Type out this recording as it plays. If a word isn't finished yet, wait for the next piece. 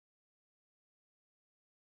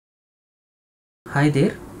Hi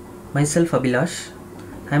there, myself Abhilash.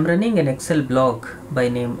 I am running an Excel blog by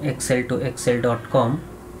name excel2excel.com.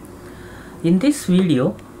 In this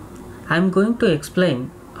video, I am going to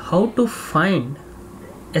explain how to find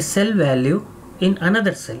a cell value in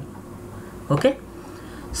another cell. Okay,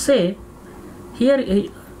 say here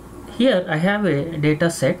I have a data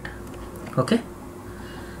set. Okay,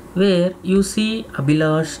 where you see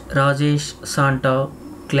Abhilash, Rajesh, Santa,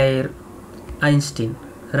 Claire, Einstein,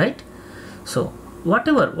 right? So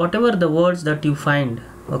whatever the words that you find,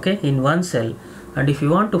 okay, in one cell, and if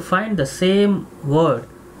you want to find the same word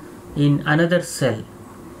in another cell,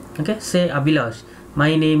 okay, say Abhilash,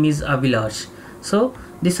 my name is Abhilash, so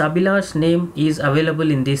this Abhilash name is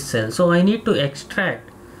available in this cell, so I need to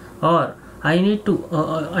extract, or I need to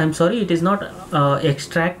I'm sorry, it is not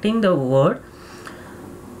extracting the word,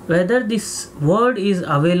 whether this word is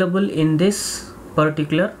available in this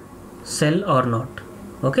particular cell or not.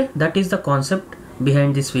 Okay, that is the concept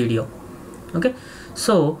behind this video. Okay,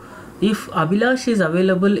 so if Abhilash is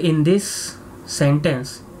available in this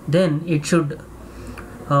sentence, then it should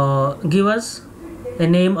give us a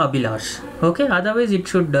name Abhilash. Okay, otherwise it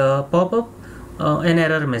should pop up an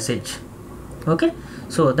error message. Okay,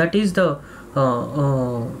 so that is the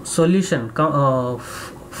solution,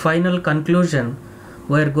 final conclusion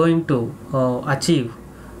we are going to achieve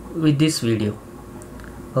with this video.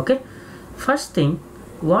 Okay, first thing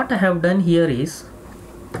what I have done here is,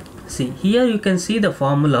 see here you can see the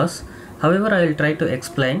formulas, however I will try to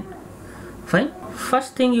explain. Fine,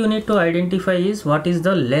 first thing you need to identify is what is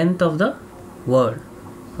the length of the word.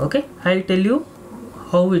 Okay, I'll tell you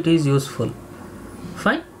how it is useful.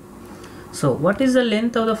 Fine, so what is the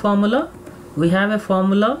length of the formula? We have a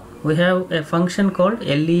formula, we have a function called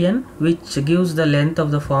len which gives the length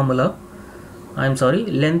of the formula, I'm sorry,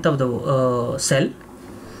 length of the cell.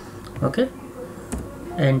 Okay,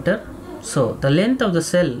 enter. So the length of the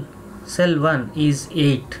cell 1 is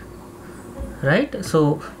 8, right?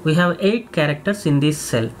 So we have 8 characters in this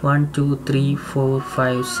cell, 1 2 3 4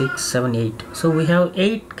 5 6 7 8. So we have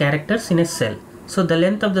 8 characters in a cell, so the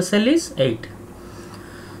length of the cell is 8.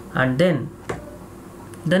 And then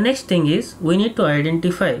the next thing is we need to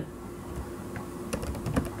identify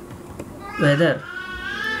whether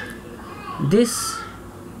this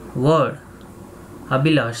word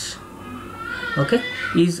Abhilash, okay,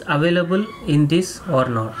 is available in this or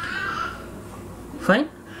not. Fine,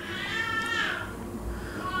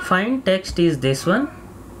 find text is this one,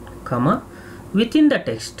 comma, within the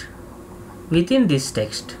text, within this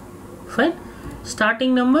text. Fine,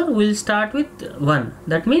 starting number will start with 1,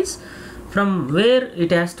 that means from where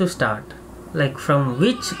it has to start, like from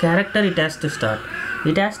which character it has to start.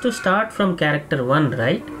 It has to start from character 1,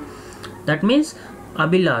 right? That means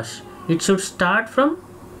Abhilash, it should start from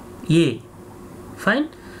A. Fine,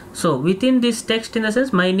 so within this text, in the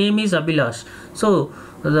sense my name is Abhilash, so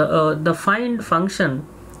the find function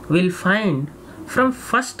will find from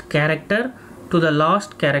first character to the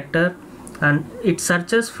last character, and it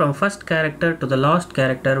searches from first character to the last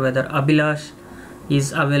character whether Abhilash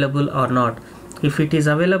is available or not. If it is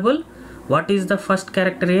available, what is the first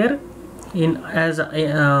character here? In as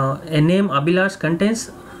a name Abhilash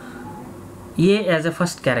contains A as a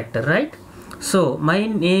first character, right? So my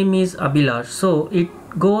name is Abhilash, so it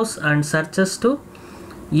goes and searches to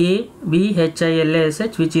A B H I L A S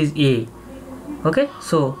H, which is A. Okay,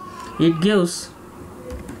 so it gives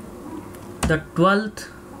the 12th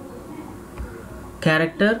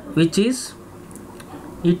character, which is,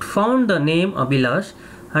 it found the name Abhilash,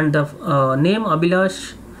 and the name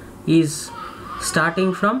Abhilash is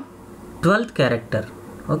starting from 12th character.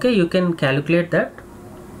 Okay, you can calculate that.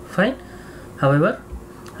 Fine, however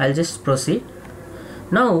I'll just proceed.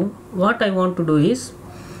 Now what I want to do is,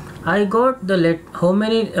 I got the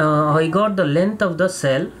I got the length of the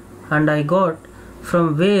cell, and I got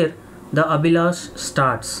from where the Abhilash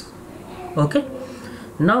starts. Okay,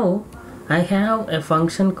 now I have a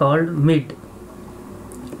function called mid.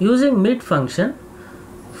 Using mid function,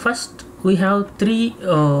 first we have three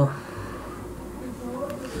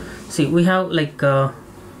we have like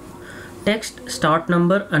text, start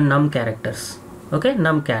number, and num characters. Okay,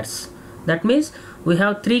 num cats, that means we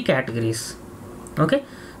have 3 categories. Okay,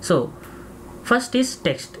 so first is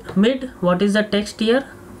text. Mid, what is the text here?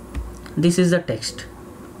 This is the text,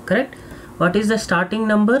 correct? What is the starting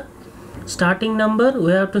number? Starting number,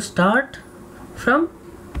 we have to start from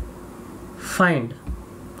find,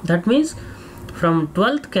 that means from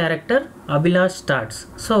 12th character Abhilash starts,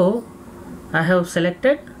 so I have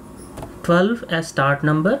selected 12 as start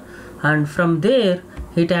number, and from there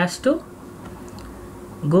it has to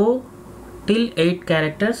go till 8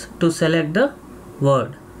 characters to select the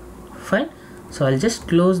word. Fine, So I'll just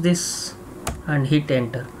close this and hit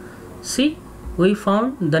enter. See, we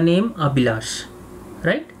found the name Abhilash,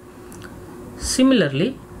 right?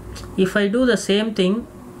 Similarly, if I do the same thing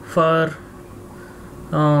for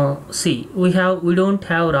see, we don't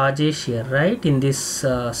have Rajesh here, right, in this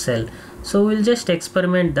cell. So we'll just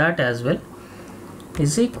experiment that as well.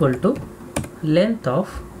 Is equal to length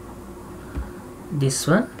of this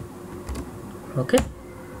one, okay,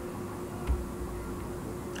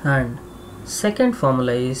 and second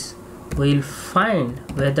formula is we'll find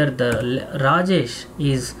whether the Rajesh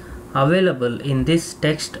is available in this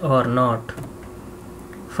text or not.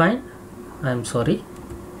 Fine, I'm sorry,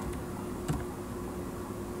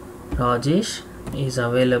 Rajesh is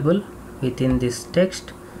available within this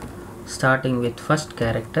text, starting with first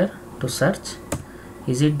character to search.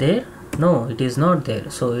 Is it there? No, it is not there.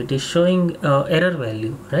 So it is showing error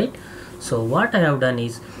value, right? So what I have done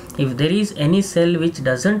is, if there is any cell which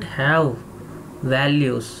doesn't have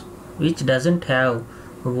values, which doesn't have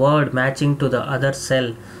word matching to the other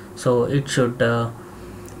cell, so it should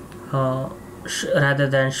rather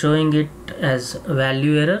than showing it as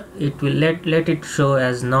value error, it will let it show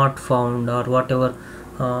as not found, or whatever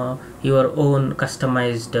your own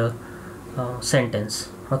customized sentence.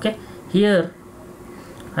 Okay, here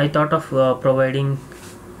I thought of providing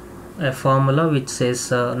a formula which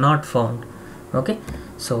says not found. Okay,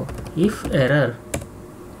 so if error,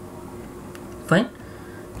 fine,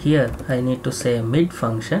 here I need to say mid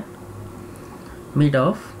function, mid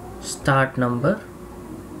of start number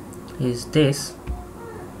is this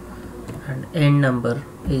and end number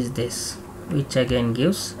is this, which again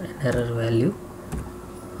gives an error value.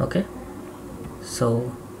 Okay,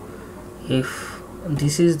 so if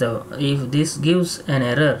this gives an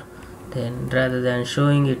error, then rather than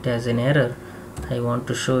showing it as an error, I want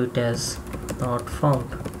to show it as not found.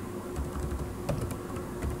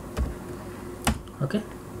 Okay,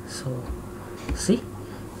 so see,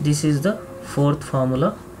 this is the fourth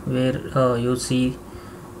formula where you see,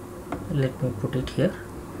 let me put it here.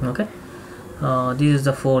 Okay, this is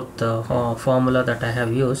the fourth formula that I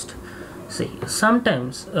have used. See,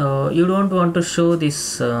 sometimes you don't want to show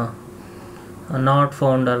this not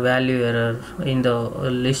found or value error in the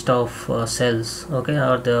list of cells, okay,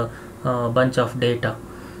 or the bunch of data.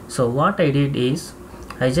 So what I did is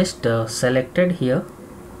I just selected here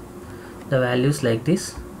the values like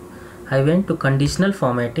this. I went to conditional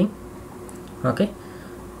formatting. Okay,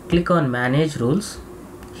 click on manage rules.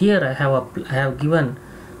 Here I have given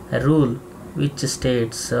a rule which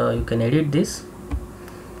states you can edit this.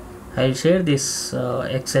 I'll share this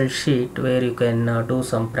Excel sheet where you can do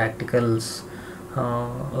some practicals.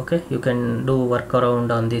 Okay, you can do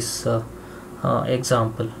workaround on this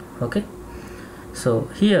example. Okay, so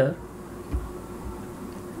here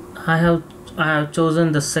I have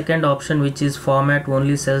chosen the second option, which is format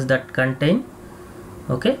only cells that contain.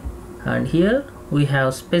 Okay, and here we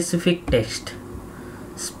have specific text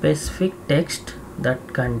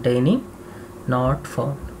that containing not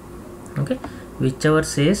found. Okay, whichever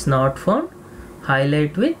says not found,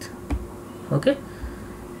 highlight with. Okay,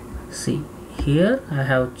 see, here I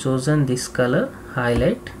have chosen this color,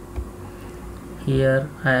 highlight. Here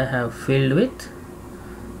I have filled with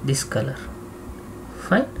this color.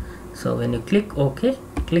 Fine. So when you click OK,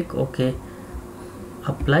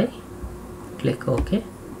 apply, click OK.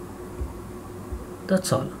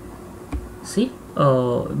 That's all. See,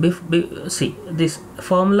 see, this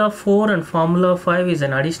formula 4 and formula 5 is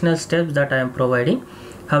an additional step that I am providing.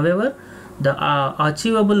 However, the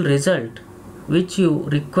achievable result which you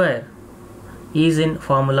require is in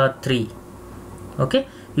formula 3. Okay,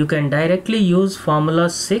 you can directly use formula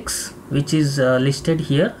 6, which is listed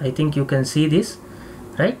here. I think you can see this,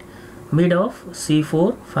 right? Mid of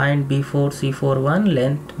C4, find B4, C41,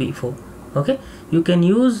 length B4. Okay, you can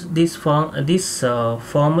use this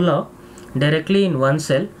formula directly in one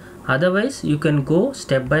cell. Otherwise you can go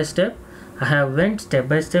step by step. I have went step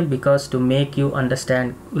by step because to make you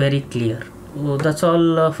understand very clear. So that's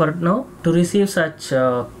all for now. To receive such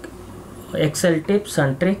Excel tips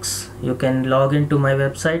and tricks, you can log into my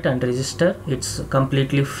website and register. It's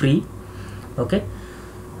completely free. Okay,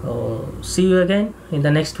 see you again in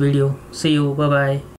the next video. See you, bye bye.